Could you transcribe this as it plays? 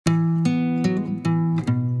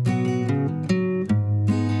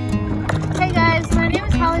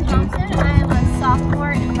Thompson. I am a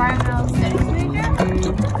sophomore environmental studies major,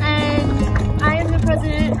 and I am the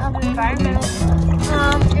president of an environmental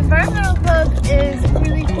club. Environmental club is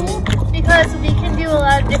really cool because we can do a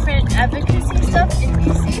lot of different advocacy stuff in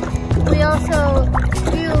BC. We also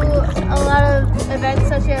do a lot of events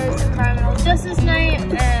such as Environmental Justice Night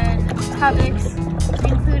and topics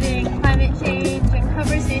including climate change and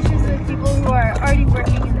conversations with people who are already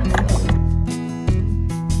working in the field.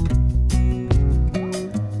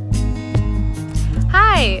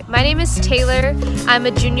 Hi, my name is Taylor. I'm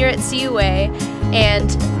a junior at CUA, and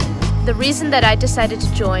the reason that I decided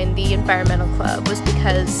to join the environmental club was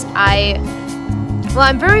because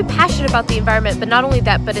I'm very passionate about the environment, but not only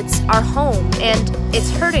that, but it's our home, and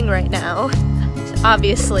it's hurting right now,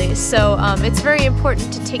 obviously. So it's very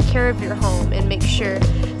important to take care of your home and make sure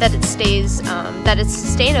that it stays, that it's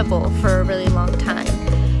sustainable for a really long time.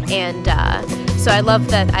 And so I love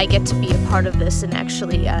that I get to be a part of this and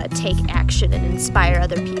actually take action and inspire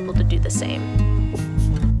other people to do the same.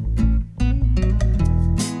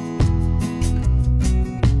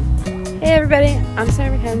 Hey everybody, I'm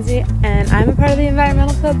Sarah McKenzie, and I'm a part of the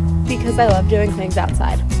Environmental Club because I love doing things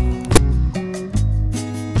outside.